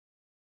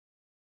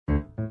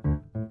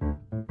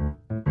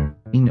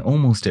In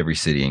almost every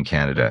city in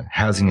Canada,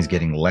 housing is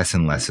getting less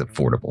and less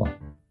affordable.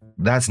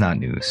 That's not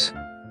news.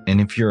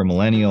 And if you're a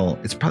millennial,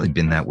 it's probably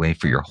been that way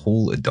for your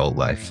whole adult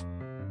life.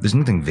 There's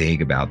nothing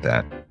vague about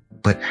that.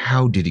 But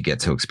how did it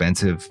get so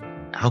expensive?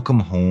 How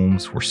come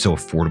homes were so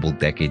affordable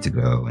decades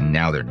ago and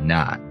now they're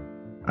not?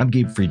 I'm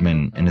Gabe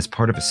Friedman, and as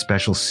part of a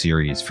special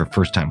series for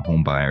first-time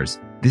homebuyers,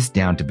 this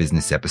Down to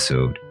Business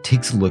episode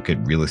takes a look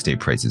at real estate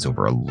prices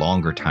over a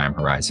longer time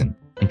horizon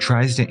and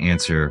tries to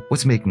answer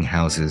what's making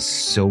houses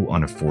so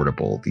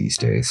unaffordable these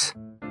days.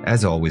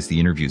 As always, the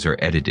interviews are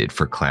edited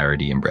for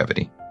clarity and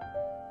brevity.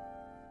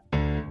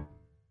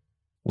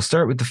 We'll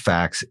start with the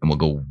facts and we'll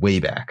go way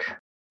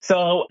back.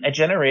 So a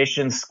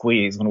generation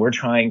squeeze, when we're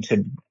trying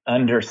to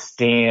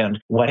understand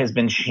what has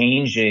been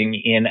changing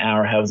in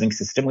our housing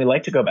system, we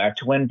like to go back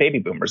to when baby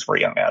boomers were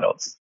young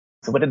adults.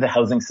 So what did the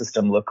housing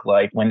system look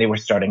like when they were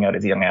starting out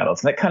as young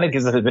adults? And that kind of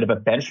gives us a bit of a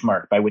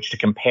benchmark by which to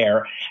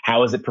compare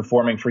how is it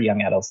performing for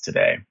young adults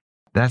today.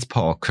 That's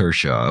Paul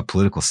Kershaw, a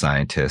political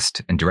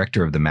scientist and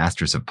director of the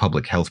Masters of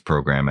Public Health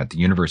program at the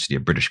University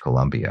of British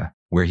Columbia,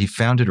 where he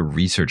founded a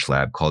research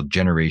lab called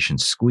Generation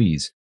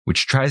Squeeze,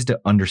 which tries to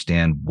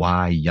understand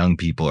why young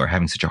people are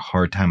having such a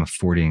hard time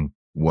affording,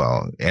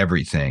 well,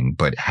 everything,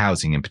 but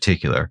housing in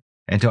particular.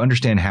 And to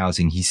understand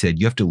housing, he said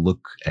you have to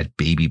look at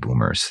baby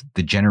boomers,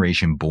 the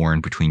generation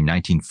born between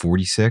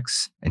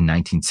 1946 and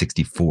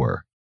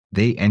 1964.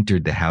 They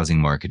entered the housing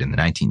market in the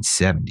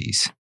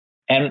 1970s.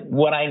 And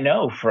what I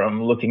know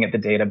from looking at the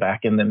data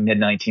back in the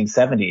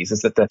mid-1970s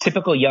is that the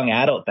typical young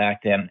adult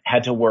back then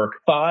had to work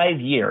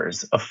 5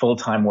 years of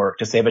full-time work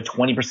to save a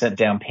 20%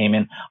 down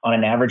payment on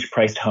an average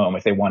priced home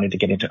if they wanted to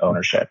get into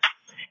ownership.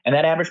 And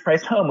that average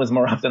priced home was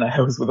more often a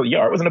house with a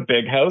yard. It wasn't a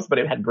big house, but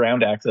it had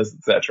ground access,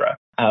 etc.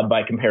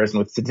 By comparison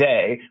with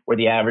today, where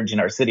the average in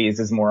our cities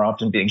is more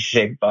often being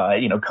shaped by,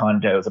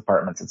 condos,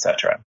 apartments,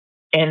 etc.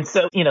 And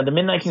so, the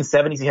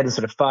mid-1970s, you had this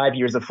sort of 5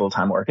 years of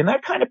full-time work. And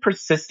that kind of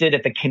persisted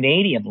at the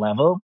Canadian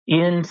level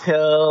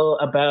until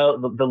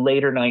about the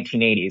later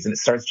 1980s. And it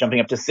starts jumping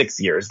up to 6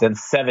 years, then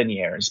 7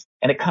 years.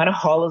 And it kind of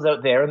hollows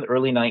out there in the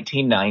early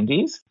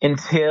 1990s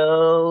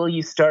until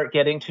you start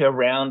getting to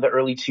around the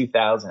early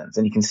 2000s.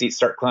 And you can see it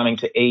start climbing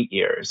to 8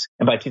 years.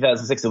 And by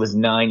 2006, it was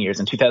 9 years.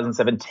 And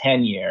 2007,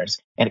 10 years.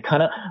 And it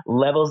kind of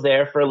levels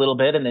there for a little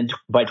bit. And then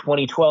by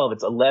 2012,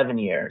 it's 11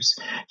 years.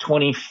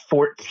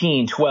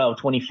 2014, 12,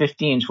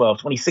 2015, 12,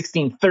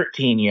 2016,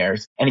 13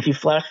 years. And if you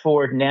flash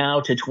forward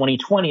now to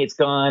 2020, it's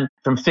gone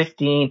from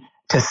 15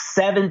 to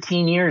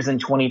 17 years in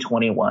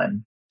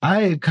 2021.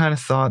 I kind of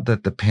thought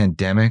that the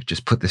pandemic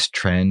just put this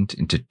trend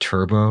into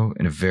turbo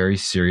in a very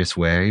serious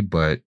way,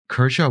 but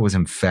Kershaw was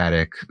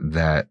emphatic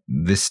that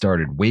this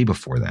started way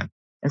before then.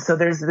 And so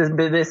there's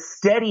this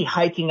steady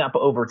hiking up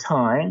over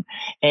time,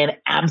 and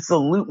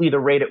absolutely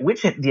the rate at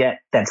which that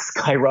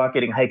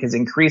skyrocketing hike has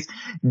increased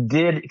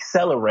did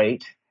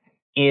accelerate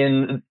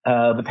in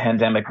the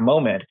pandemic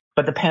moment.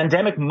 But the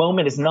pandemic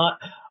moment is not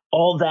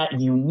all that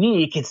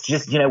unique. It's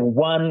just,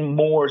 one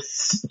more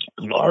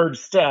large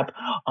step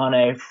on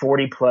a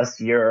 40-plus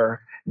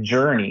year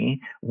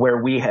journey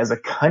where we as a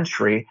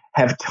country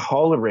have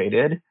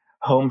tolerated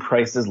home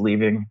prices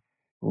leaving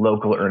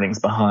local earnings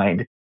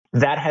behind.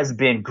 That has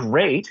been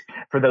great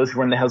for those who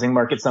were in the housing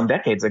market some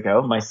decades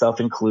ago, myself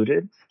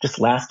included.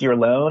 Just last year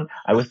alone,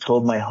 I was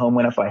told my home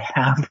went up by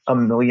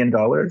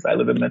 $500,000. I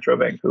live in Metro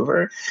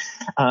Vancouver.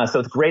 So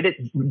it's great at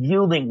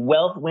yielding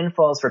wealth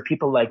windfalls for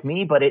people like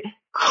me, but it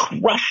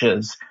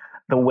crushes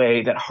the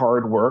way that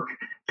hard work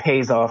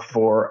pays off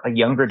for a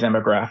younger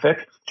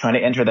demographic trying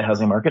to enter the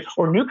housing market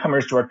or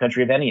newcomers to our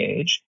country of any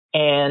age.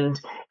 And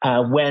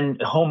when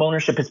home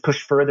ownership is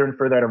pushed further and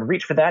further out of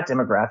reach for that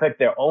demographic,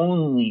 their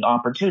only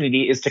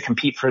opportunity is to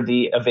compete for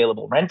the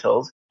available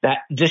rentals. That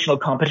additional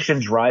competition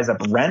dries up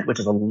rent, which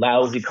is a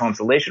lousy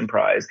consolation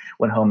prize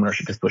when home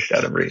ownership is pushed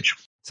out of reach.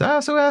 So I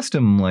also asked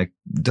him,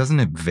 doesn't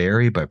it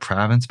vary by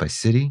province, by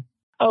city?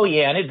 Oh,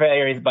 yeah, and it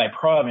varies by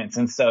province.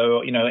 And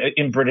so,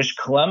 in British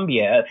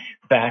Columbia,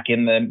 back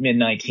in the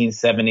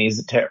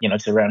mid-1970s to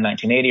around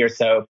 1980 or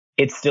so,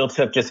 it still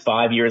took just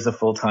 5 years of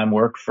full-time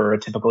work for a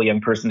typical young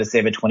person to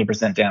save a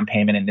 20% down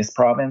payment in this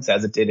province,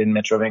 as it did in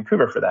Metro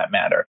Vancouver, for that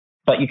matter.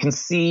 But you can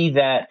see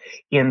that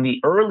in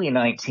the early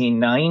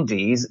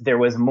 1990s, there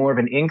was more of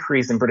an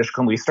increase in British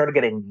Columbia. We started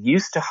getting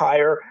used to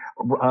higher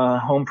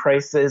home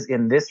prices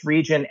in this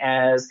region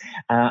as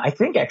I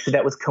think actually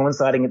that was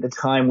coinciding at the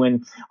time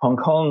when Hong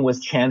Kong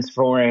was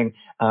transferring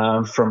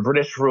from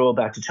British rule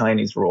back to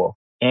Chinese rule.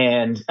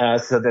 And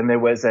so then there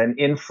was an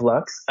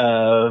influx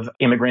of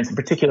immigrants, in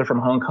particular from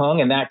Hong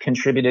Kong, and that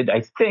contributed,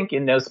 I think,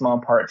 in no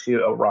small part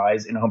to a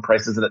rise in home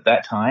prices at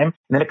that time. And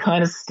then it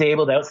kind of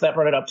stabled out. So that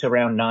brought it up to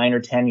around 9 or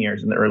 10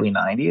 years in the early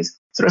 90s.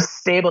 Sort of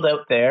stabled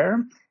out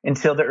there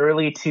until the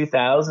early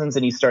 2000s,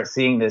 and you start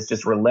seeing this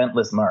just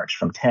relentless march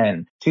from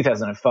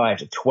 2005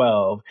 to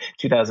 12,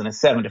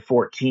 2007 to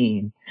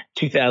 14,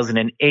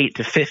 2008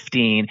 to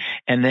 15,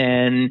 and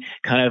then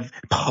kind of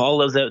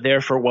hollows out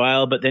there for a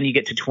while, but then you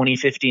get to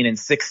 2015 and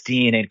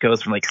 16, and it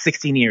goes from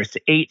 16 years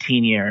to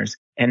 18 years,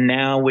 and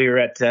now we're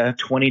at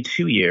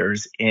 22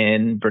 years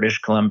in British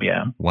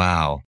Columbia.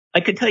 Wow. I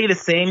could tell you the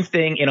same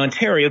thing in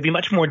Ontario. It'd be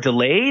much more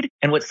delayed.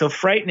 And what's so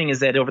frightening is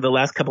that over the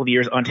last couple of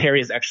years,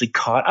 Ontario has actually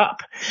caught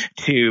up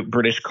to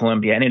British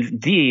Columbia. And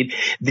indeed,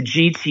 the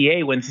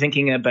GTA, when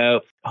thinking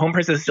about home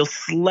prices, is still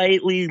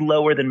slightly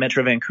lower than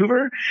Metro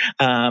Vancouver.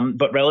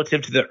 But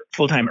relative to the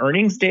full-time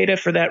earnings data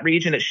for that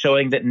region, it's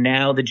showing that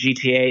now the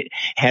GTA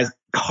has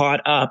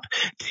caught up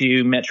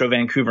to Metro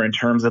Vancouver in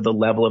terms of the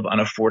level of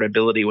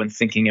unaffordability when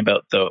thinking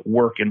about the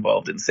work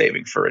involved in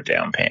saving for a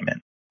down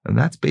payment. And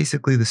that's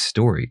basically the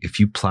story. If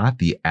you plot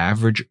the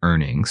average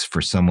earnings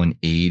for someone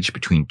aged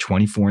between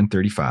 24 and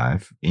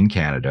 35 in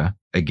Canada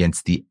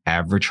against the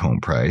average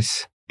home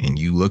price, and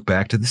you look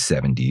back to the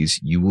 70s,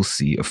 you will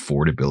see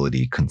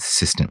affordability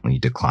consistently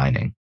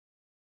declining.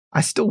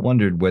 I still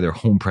wondered whether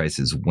home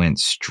prices went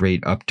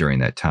straight up during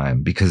that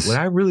time, because what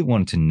I really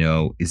wanted to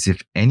know is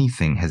if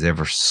anything has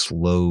ever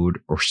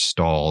slowed or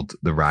stalled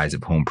the rise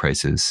of home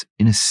prices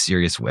in a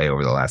serious way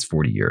over the last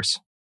 40 years.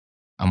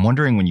 I'm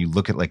wondering, when you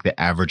look at like the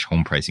average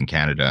home price in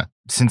Canada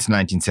since the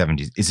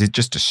 1970s, is it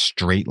just a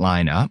straight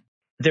line up?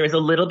 There was a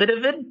little bit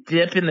of a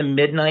dip in the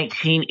mid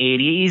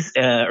 1980s,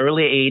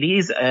 early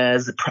 80s,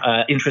 as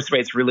interest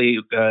rates really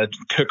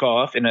took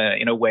off in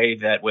a way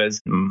that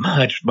was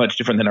much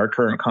different than our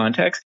current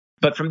context.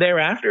 But from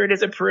thereafter, it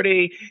is a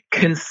pretty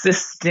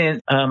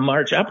consistent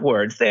march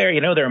upwards. There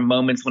are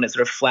moments when it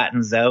sort of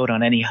flattens out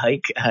on any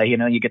hike.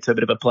 You get to a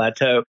bit of a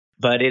plateau.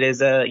 But it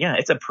is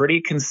it's a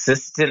pretty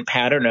consistent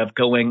pattern of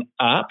going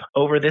up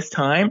over this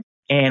time.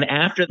 And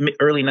after the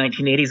early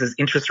 1980s, as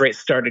interest rates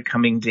started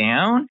coming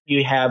down,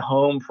 you have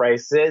home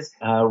prices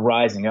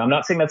rising. I'm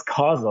not saying that's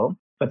causal,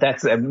 but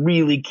that's a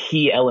really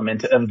key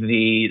element of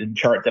the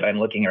chart that I'm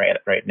looking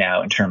at right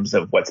now in terms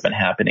of what's been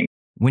happening.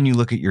 When you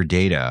look at your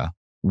data,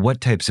 what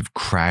types of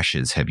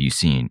crashes have you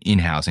seen in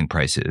housing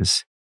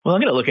prices? Well,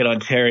 I'm going to look at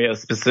Ontario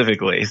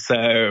specifically.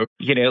 So,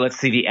 let's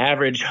see, the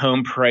average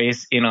home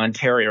price in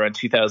Ontario in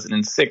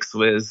 2006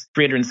 was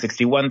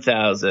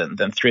 $361,000,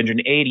 then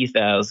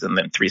 $380,000,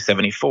 then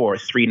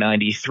 $374,000,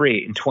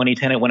 $393,000. In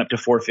 2010, it went up to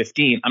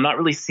 $415,000. I'm not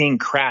really seeing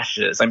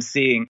crashes. I'm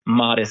seeing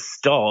modest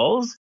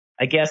stalls.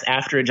 I guess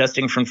after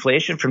adjusting for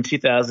inflation from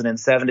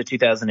 2007 to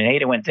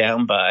 2008, it went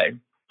down by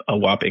a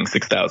whopping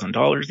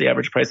 $6,000, the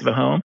average price of a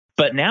home.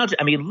 But now,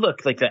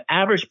 look, like the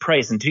average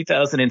price in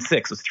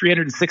 2006 was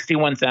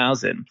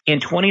 $361,000. In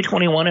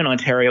 2021 in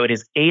Ontario, it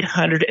is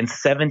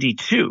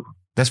 $872,000.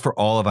 That's for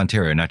all of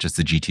Ontario, not just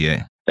the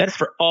GTA. That's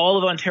for all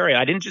of Ontario.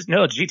 I didn't just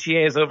know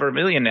GTA is over $1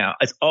 million now.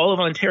 It's all of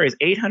Ontario is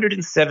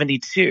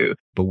 $872,000.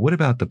 But what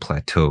about the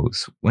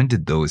plateaus? When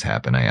did those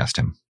happen? I asked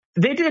him.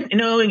 They didn't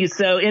know.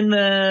 So in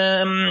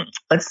the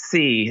let's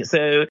see.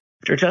 So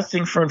after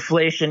adjusting for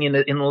inflation in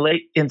the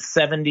late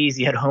 70s,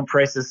 you had home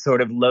prices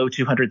sort of low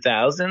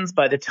 200,000s.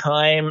 By the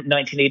time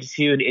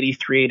 1982 and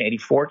 83 and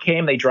 84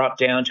 came, they dropped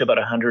down to about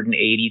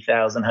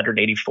 180,000,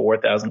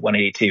 184,000,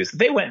 182. So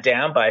they went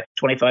down by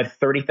 $25,000,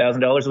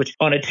 $30,000, which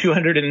on a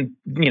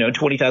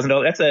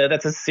 $220,000,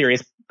 that's a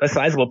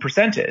sizable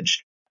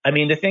percentage.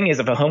 The thing is,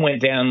 if a home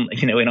went down,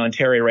 in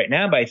Ontario right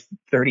now by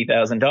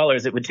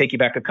 $30,000, it would take you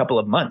back a couple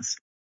of months.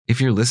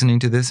 If you're listening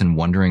to this and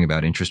wondering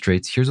about interest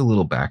rates, here's a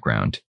little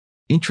background.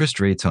 Interest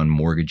rates on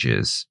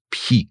mortgages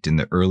peaked in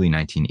the early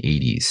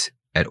 1980s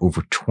at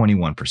over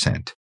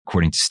 21%,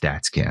 according to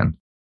StatsCan.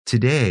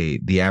 Today,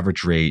 the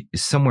average rate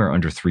is somewhere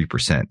under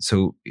 3%.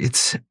 So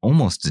it's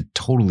almost a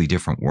totally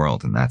different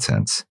world in that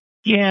sense.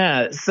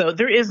 Yeah, so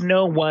there is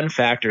no one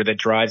factor that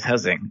drives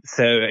housing.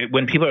 So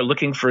when people are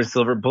looking for a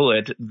silver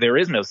bullet, there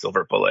is no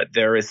silver bullet.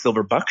 There is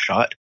silver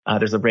buckshot.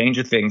 There's a range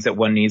of things that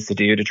one needs to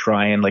do to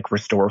try and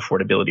restore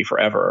affordability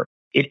forever.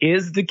 It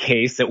is the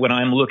case that when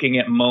I'm looking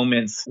at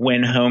moments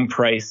when home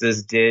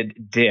prices did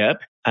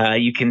dip,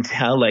 you can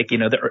tell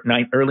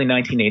the early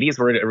 1980s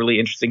were a really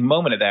interesting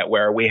moment of that,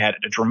 where we had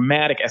a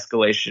dramatic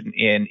escalation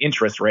in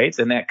interest rates,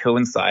 and that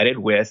coincided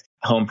with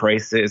home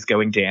prices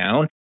going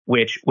down,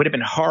 which would have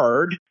been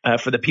hard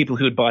for the people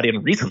who had bought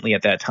in recently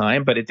at that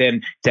time, but it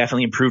then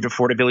definitely improved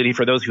affordability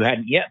for those who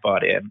hadn't yet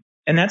bought in.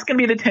 And that's going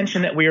to be the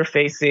tension that we are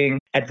facing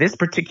at this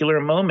particular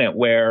moment,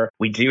 where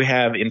we do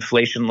have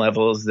inflation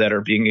levels that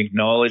are being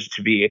acknowledged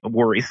to be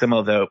worrisome,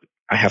 although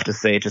I have to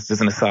say, just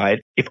as an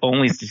aside, if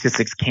only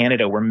Statistics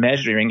Canada were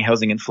measuring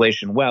housing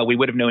inflation well, we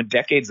would have known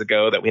decades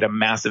ago that we had a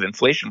massive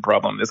inflation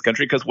problem in this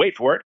country, because wait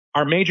for it,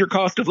 our major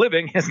cost of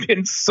living has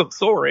been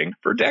soaring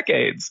for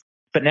decades.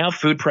 But now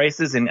food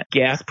prices and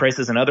gas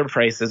prices and other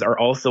prices are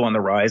also on the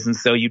rise. And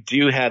so you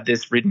do have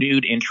this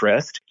renewed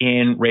interest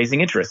in raising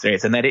interest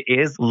rates, and that it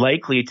is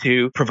likely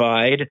to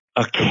provide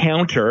a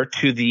counter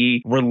to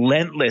the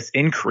relentless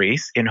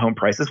increase in home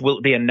prices. Will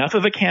it be enough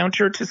of a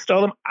counter to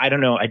stall them? I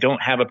don't know. I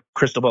don't have a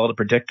crystal ball to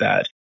predict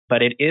that.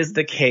 But it is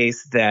the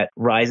case that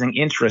rising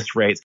interest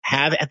rates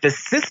have, at the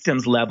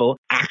systems level,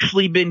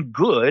 actually been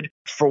good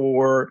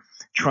for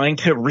trying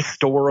to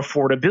restore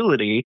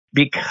affordability,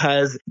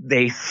 because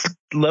they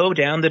slow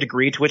down the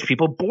degree to which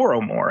people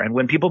borrow more. And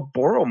when people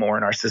borrow more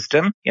in our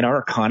system, in our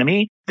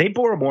economy, they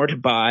borrow more to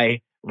buy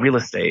real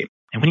estate.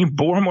 And when you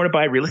borrow more to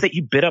buy real estate,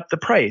 you bid up the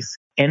price.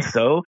 And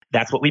so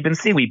that's what we've been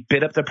seeing. We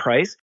bid up the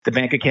price. The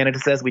Bank of Canada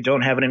says we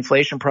don't have an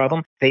inflation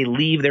problem. They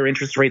leave their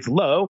interest rates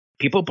low.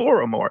 People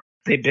borrow more.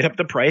 They bid up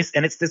the price,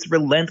 and it's this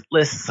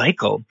relentless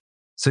cycle.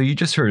 So you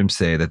just heard him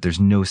say that there's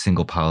no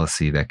single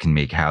policy that can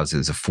make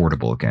houses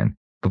affordable again.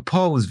 But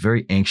Paul was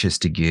very anxious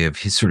to give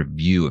his sort of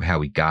view of how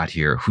we got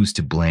here, who's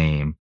to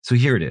blame. So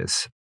here it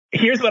is.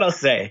 Here's what I'll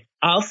say.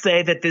 I'll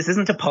say that this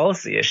isn't a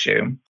policy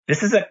issue.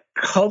 This is a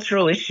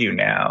cultural issue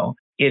now.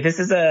 This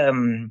is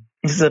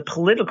a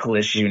political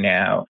issue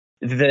now.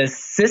 The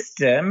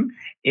system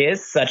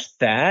is such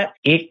that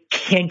it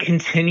can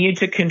continue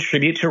to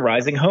contribute to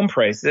rising home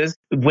prices,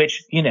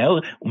 which,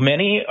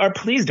 many are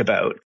pleased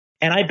about.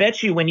 And I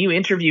bet you when you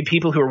interview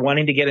people who are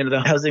wanting to get into the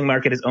housing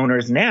market as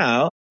owners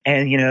now,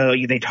 and,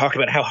 they talk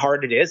about how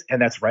hard it is,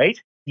 and that's right.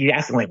 You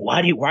ask them, like,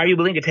 why are you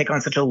willing to take on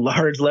such a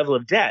large level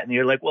of debt? And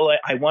you're like, well,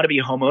 I want to be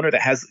a homeowner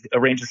that has a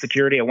range of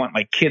security. I want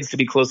my kids to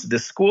be close to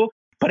this school.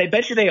 But I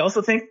bet you they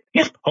also think,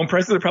 home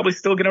prices are probably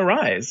still going to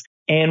rise.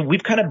 And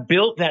we've kind of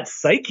built that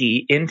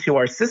psyche into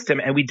our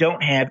system, and we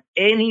don't have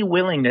any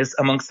willingness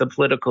amongst the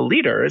political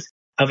leaders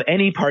of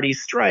any party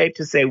stripe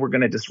to say we're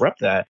going to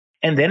disrupt that.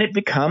 And then it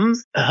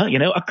becomes,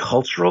 a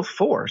cultural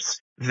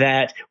force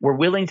that we're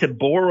willing to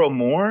borrow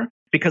more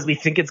because we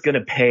think it's going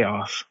to pay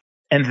off.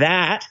 And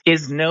that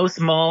is no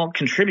small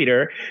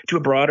contributor to a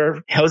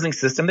broader housing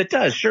system that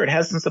does. Sure, it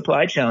has some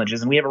supply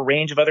challenges, and we have a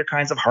range of other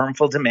kinds of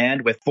harmful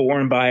demand with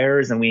foreign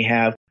buyers, and we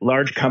have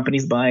large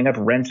companies buying up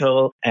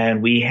rental,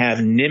 and we have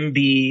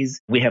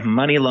NIMBYs, we have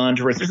money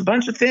launderers. There's a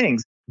bunch of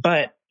things.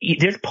 But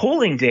there's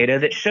polling data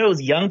that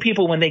shows young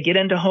people, when they get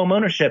into home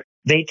ownership,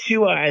 they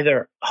too are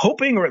either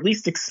hoping or at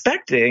least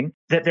expecting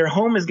that their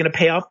home is going to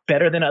pay off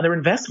better than other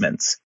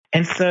investments.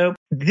 And so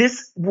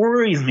this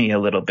worries me a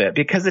little bit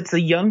because it's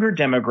a younger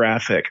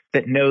demographic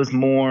that knows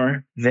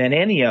more than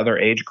any other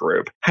age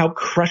group how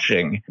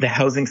crushing the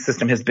housing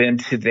system has been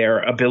to their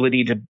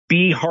ability to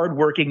be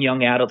hardworking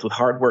young adults with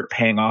hard work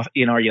paying off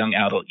in our young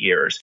adult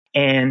years.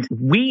 And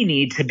we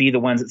need to be the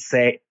ones that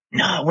say,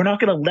 no, we're not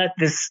going to let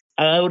this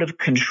out of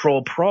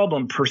control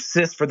problem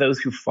persist for those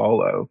who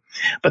follow.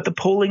 But the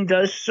polling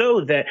does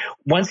show that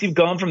once you've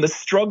gone from the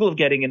struggle of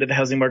getting into the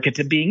housing market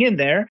to being in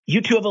there,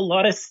 you two have a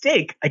lot at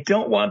stake. I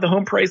don't want the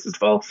home prices to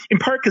fall, in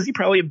part because you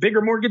probably have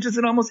bigger mortgages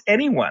than almost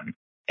anyone.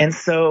 And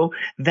so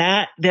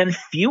that then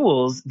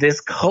fuels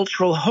this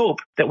cultural hope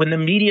that when the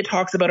media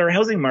talks about our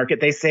housing market,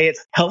 they say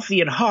it's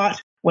healthy and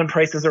hot when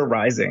prices are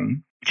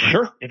rising.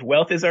 Sure, if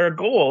wealth is our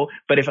goal,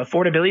 but if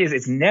affordability is,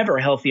 it's never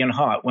healthy and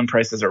hot when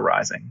prices are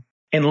rising.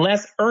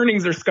 Unless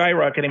earnings are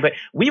skyrocketing. But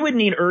we would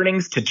need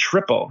earnings to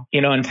triple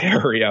in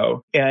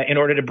Ontario in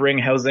order to bring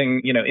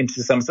housing,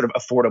 into some sort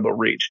of affordable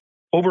reach.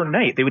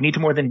 Overnight, they would need to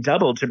more than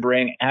double to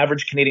bring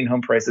average Canadian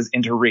home prices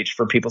into reach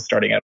for people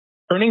starting out.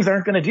 Earnings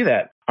aren't going to do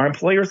that. Our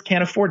employers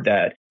can't afford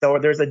that. So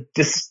there's a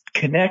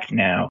disconnect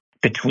now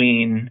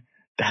between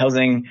the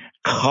housing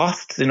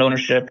costs in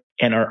ownership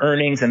and our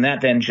earnings, and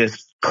that then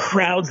just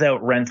crowds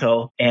out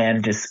rental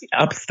and just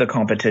ups the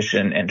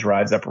competition and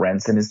drives up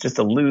rents, and it's just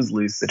a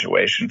lose-lose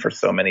situation for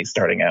so many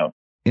starting out.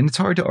 And it's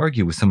hard to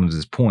argue with some of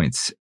his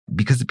points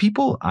because the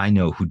people I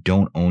know who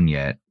don't own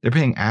yet, they're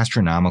paying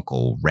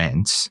astronomical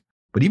rents.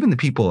 But even the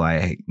people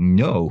I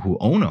know who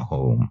own a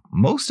home,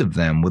 most of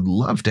them would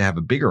love to have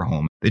a bigger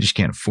home. They just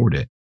can't afford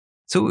it.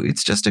 So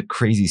it's just a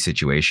crazy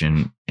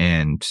situation,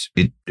 and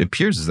it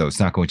appears as though it's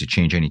not going to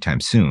change anytime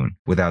soon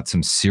without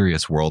some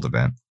serious world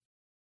event.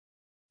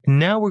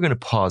 Now we're going to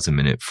pause a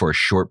minute for a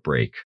short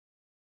break.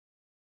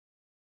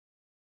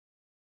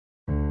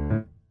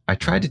 I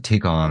tried to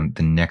take on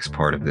the next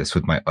part of this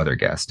with my other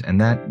guest, and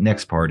that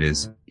next part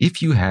is,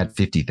 if you had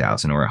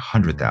 $50,000 or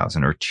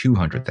 $100,000 or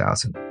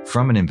 $200,000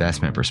 from an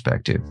investment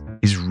perspective,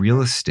 is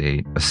real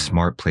estate a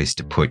smart place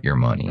to put your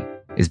money?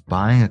 Is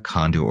buying a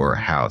condo or a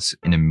house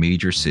in a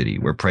major city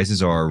where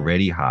prices are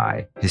already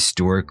high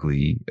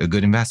historically a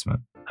good investment?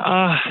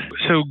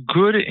 So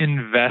good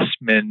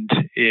investment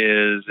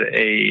it's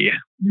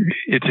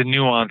a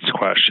nuanced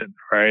question,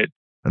 right?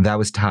 That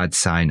was Todd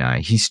Sinai.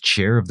 He's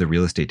chair of the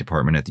real estate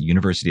department at the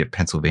University of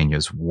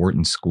Pennsylvania's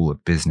Wharton School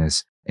of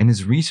Business, and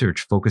his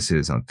research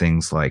focuses on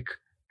things like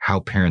how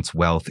parents'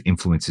 wealth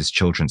influences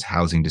children's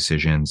housing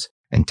decisions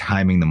and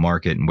timing the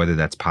market and whether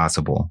that's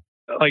possible.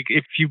 Like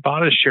if you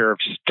bought a share of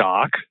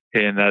stock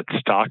and that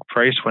stock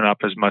price went up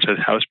as much as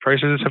house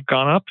prices have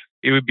gone up,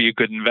 it would be a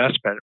good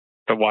investment.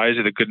 But why is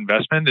it a good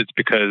investment? It's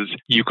because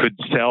you could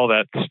sell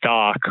that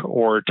stock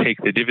or take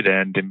the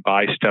dividend and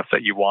buy stuff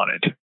that you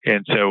wanted.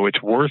 And so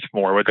it's worth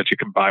more that you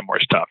can buy more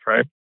stuff,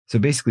 right? So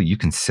basically you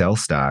can sell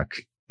stock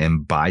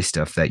and buy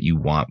stuff that you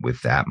want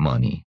with that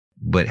money.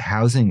 But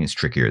housing is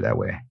trickier that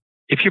way.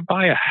 If you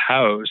buy a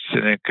house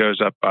and it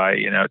goes up by,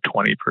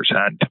 20%,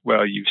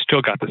 well, you've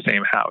still got the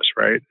same house,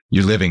 right?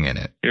 You're living in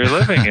it. You're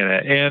living in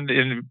it.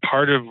 And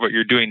part of what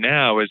you're doing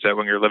now is that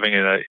when you're living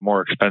in a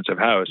more expensive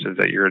house is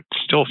that you're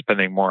still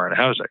spending more on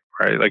housing,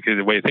 right? Like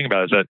the way to think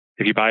about it is that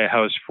if you buy a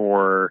house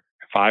for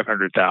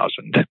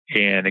 $500,000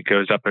 and it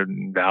goes up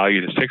in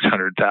value to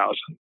 $600,000,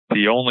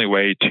 the only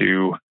way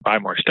to buy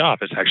more stuff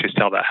is to actually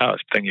sell that house,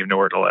 then you have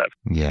nowhere to live.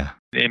 Yeah.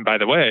 And by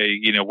the way,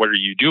 what are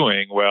you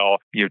doing? Well,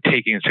 you're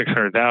taking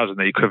 $600,000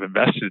 that you could have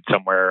invested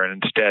somewhere,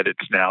 and instead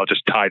it's now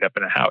just tied up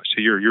in a house.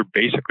 So you're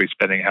basically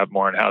spending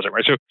more on housing,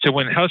 right? So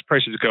when house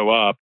prices go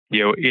up,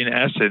 in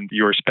essence,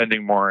 you're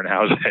spending more on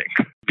housing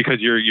because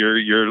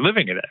you're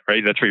living in it,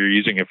 right? That's what you're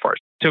using it for.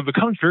 So it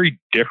becomes very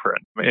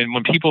different. And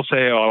when people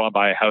say, "Oh, I want to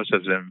buy a house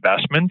as an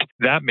investment,"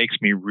 that makes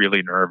me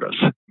really nervous.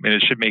 And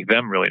it should make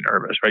them really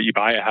nervous, right? You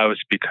buy a house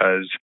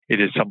because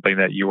it is something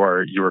that you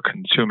are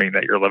consuming,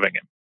 that you're living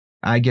in.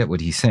 I get what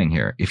he's saying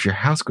here. If your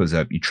house goes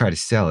up, you try to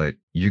sell it,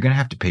 you're going to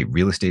have to pay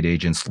real estate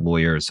agents,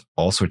 lawyers,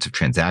 all sorts of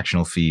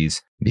transactional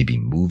fees, maybe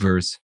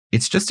movers.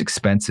 It's just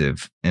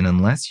expensive. And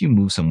unless you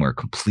move somewhere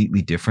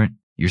completely different,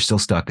 you're still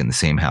stuck in the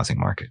same housing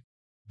market.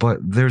 But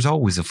there's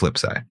always a flip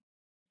side.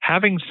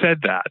 Having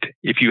said that,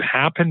 if you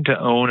happen to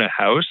own a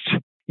house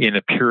in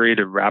a period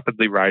of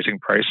rapidly rising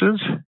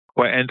prices,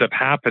 what ends up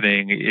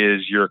happening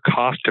is your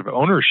cost of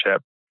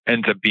ownership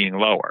ends up being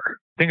lower.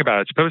 Think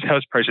about it. Suppose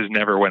house prices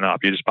never went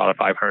up. You just bought a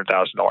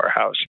 $500,000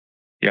 house.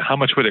 How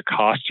much would it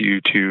cost you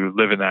to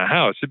live in that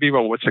house? It'd be,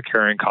 well, what's the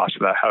carrying cost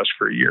of that house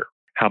for a year?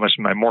 How much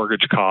my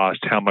mortgage cost?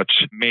 How much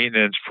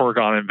maintenance,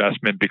 foregone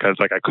investment? Because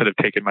I could have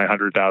taken my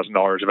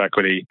 $100,000 of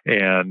equity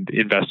and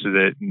invested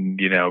it and,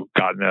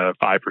 gotten a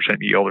 5%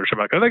 yield or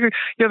something like that.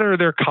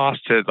 There are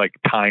costs to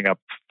tying up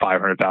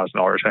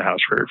 $500,000 in a house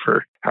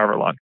for however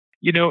long.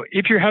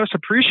 If your house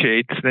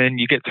appreciates, then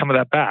you get some of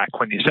that back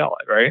when you sell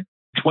it, right?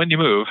 It's when you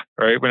move,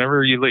 right?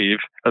 Whenever you leave,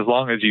 as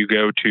long as you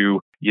go to,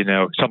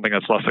 something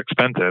that's less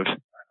expensive,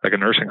 like a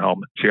nursing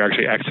home. So you're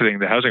actually exiting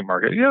the housing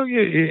market.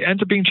 It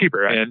ends up being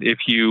cheaper. And if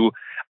you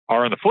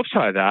are on the flip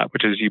side of that,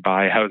 which is you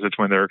buy houses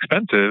when they're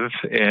expensive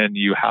and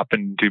you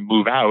happen to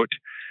move out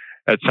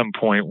at some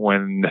point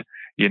when,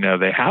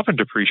 they haven't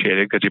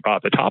appreciated because you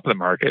bought at the top of the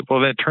market, well,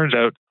 then it turns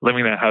out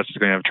living in that house is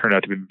going to turn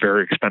out to be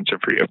very expensive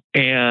for you.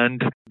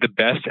 And the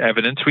best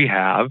evidence we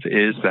have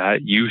is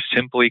that you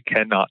simply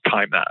cannot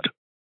time that.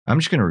 I'm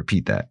just going to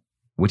repeat that.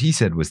 What he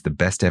said was the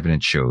best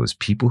evidence shows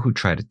people who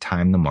try to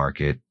time the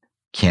market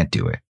can't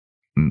do it.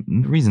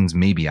 The reasons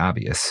may be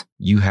obvious.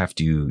 You have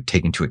to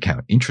take into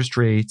account interest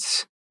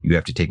rates. You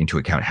have to take into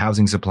account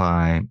housing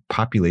supply,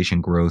 population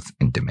growth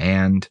and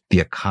demand, the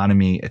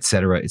economy,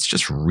 etc. It's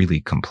just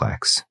really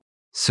complex.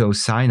 So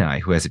Sinai,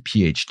 who has a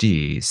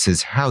PhD,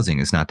 says housing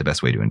is not the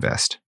best way to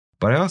invest.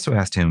 But I also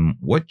asked him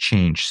what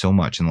changed so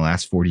much in the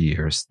last 40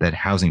 years that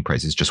housing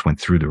prices just went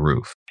through the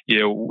roof.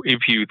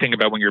 If you think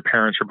about when your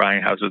parents were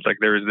buying houses,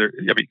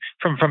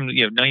 from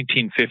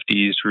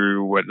 1950s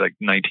through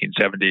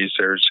 1970s,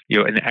 there's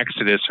an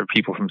exodus of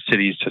people from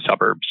cities to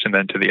suburbs and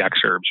then to the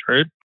exurbs,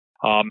 right?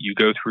 You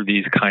go through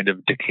these kind of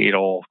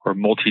decadal or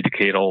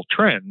multi-decadal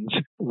trends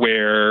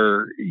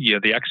where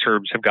the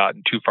exurbs have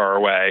gotten too far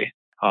away.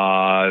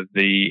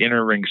 The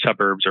inner ring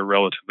suburbs are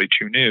relatively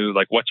too new.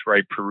 What's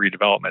ripe for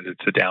redevelopment?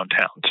 It's the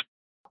downtowns.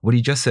 What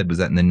he just said was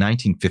that in the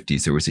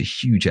 1950s, there was a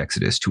huge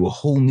exodus to a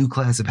whole new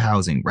class of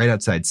housing right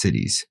outside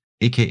cities,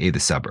 aka the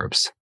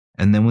suburbs.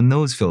 And then when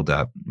those filled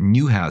up,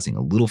 new housing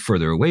a little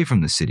further away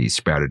from the cities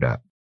sprouted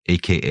up,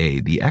 aka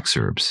the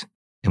exurbs.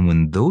 And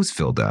when those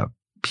filled up,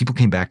 people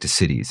came back to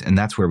cities, and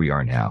that's where we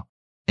are now.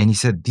 And he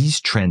said these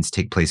trends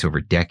take place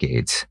over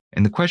decades.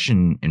 And the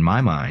question in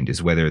my mind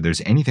is whether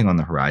there's anything on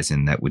the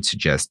horizon that would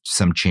suggest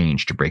some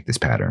change to break this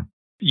pattern.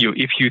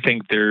 If you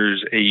think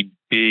there's a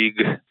big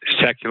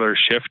secular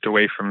shift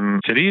away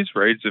from cities,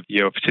 right? If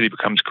a city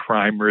becomes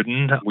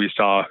crime-ridden, we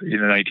saw in the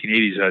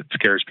 1980s that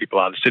scares people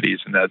out of cities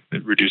and that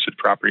it reduces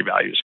property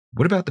values.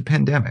 What about the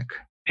pandemic?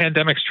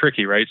 Pandemic's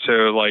tricky, right?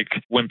 So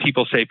when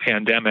people say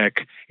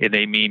pandemic,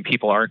 they mean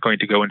people aren't going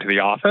to go into the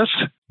office.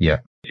 Yeah.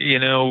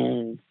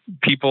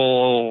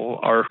 People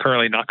are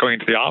currently not going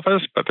to the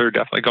office, but they're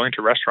definitely going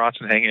to restaurants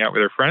and hanging out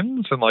with their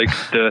friends. And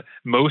the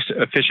most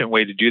efficient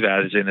way to do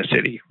that is in a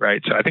city,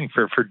 right? So I think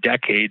for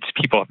decades,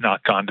 people have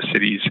not gone to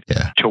cities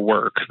to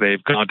work.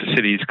 They've gone to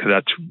cities because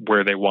that's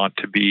where they want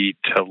to be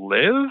to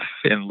live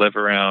and live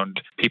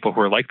around people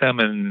who are like them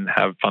and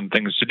have fun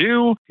things to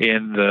do.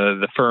 And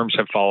the firms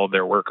have followed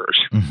their workers.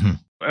 Mm-hmm.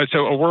 So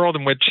a world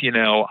in which,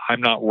 I'm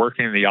not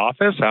working in the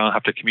office, I don't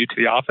have to commute to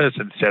the office.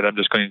 Instead, I'm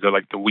just going to go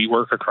the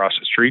WeWork across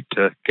the street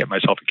to get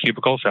myself a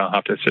cubicle so I don't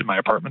have to sit in my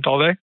apartment all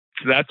day.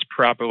 So that's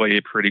probably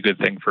a pretty good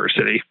thing for a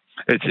city.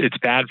 It's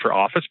bad for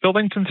office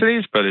buildings in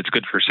cities, but it's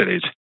good for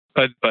cities.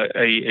 But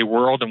a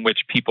world in which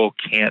people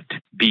can't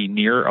be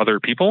near other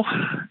people,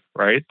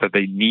 right? That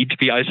they need to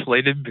be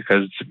isolated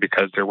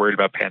because they're worried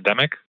about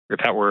pandemic.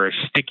 If that were a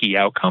sticky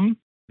outcome,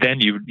 then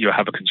you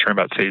have a concern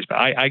about cities. But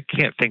I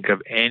can't think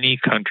of any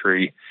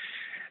country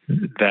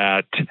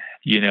that,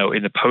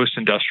 in the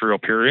post-industrial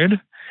period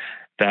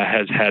that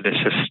has had a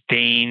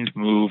sustained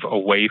move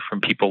away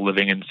from people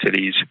living in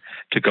cities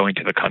to going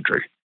to the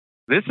country.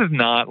 This is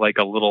not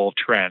a little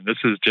trend. This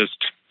is just,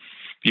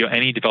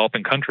 any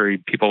developing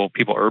country, people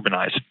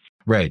urbanize.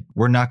 Right.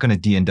 We're not going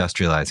to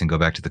deindustrialize and go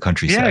back to the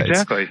countryside. Yeah,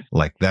 exactly.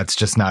 That's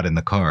just not in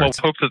the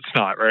cards. Well, hope it's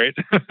not, right?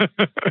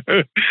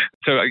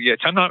 So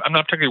I'm not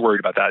particularly worried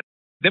about that.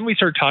 Then we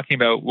start talking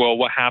about, well,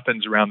 what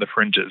happens around the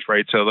fringes,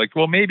 right? So like,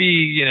 well,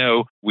 maybe,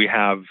 we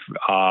have,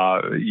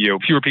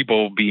 fewer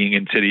people being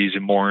in cities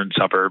and more in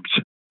suburbs.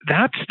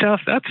 That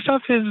stuff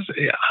is,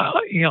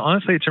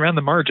 honestly, it's around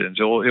the margins.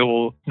 It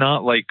will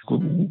not like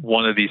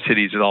one of these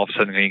cities is all of a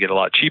sudden going to get a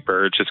lot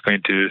cheaper. It's just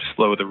going to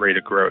slow the rate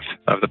of growth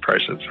of the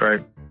prices,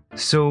 right?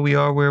 So we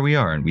are where we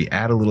are, and we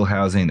add a little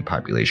housing, the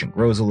population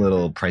grows a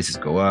little, prices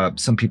go up.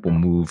 Some people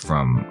move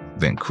from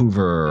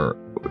Vancouver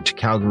to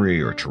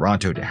Calgary or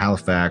Toronto to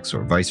Halifax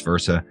or vice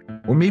versa.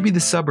 Or maybe the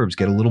suburbs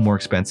get a little more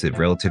expensive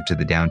relative to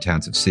the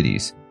downtowns of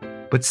cities.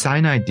 But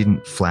Cyanide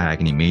didn't flag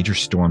any major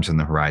storms on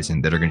the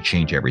horizon that are going to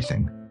change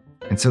everything.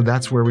 And so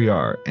that's where we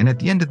are. And at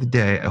the end of the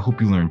day, I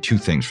hope you learned two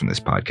things from this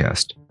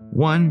podcast.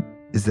 One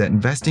is that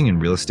investing in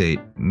real estate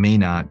may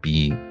not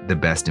be the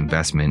best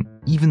investment,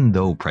 even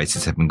though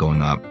prices have been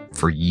going up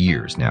for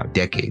years now,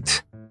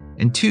 decades.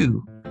 And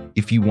two,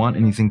 if you want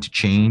anything to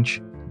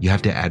change, you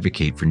have to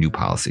advocate for new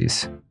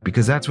policies,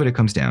 because that's what it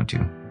comes down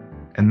to.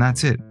 And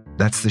that's it.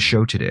 That's the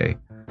show today,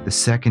 the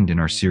second in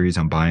our series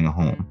on buying a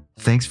home.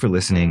 Thanks for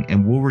listening,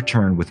 and we'll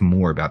return with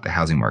more about the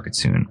housing market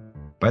soon.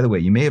 By the way,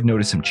 you may have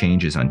noticed some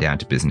changes on Down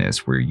to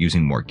Business. We're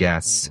using more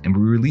guests, and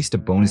we released a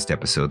bonus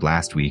episode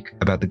last week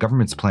about the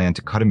government's plan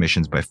to cut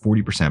emissions by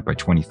 40% by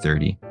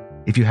 2030.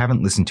 If you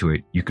haven't listened to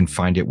it, you can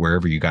find it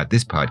wherever you got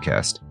this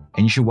podcast,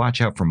 and you should watch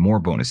out for more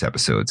bonus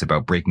episodes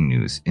about breaking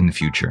news in the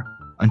future.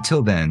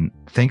 Until then,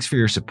 thanks for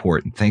your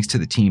support, and thanks to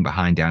the team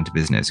behind Down to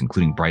Business,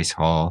 including Bryce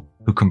Hall,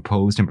 who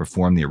composed and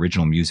performed the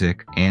original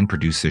music and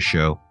produced this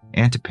show,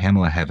 and to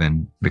Pamela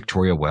Heaven,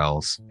 Victoria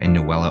Wells, and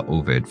Noella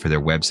Ovid for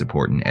their web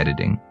support and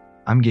editing.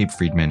 I'm Gabe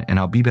Friedman, and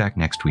I'll be back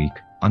next week.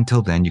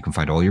 Until then, you can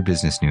find all your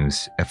business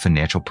news at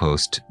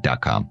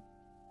financialpost.com.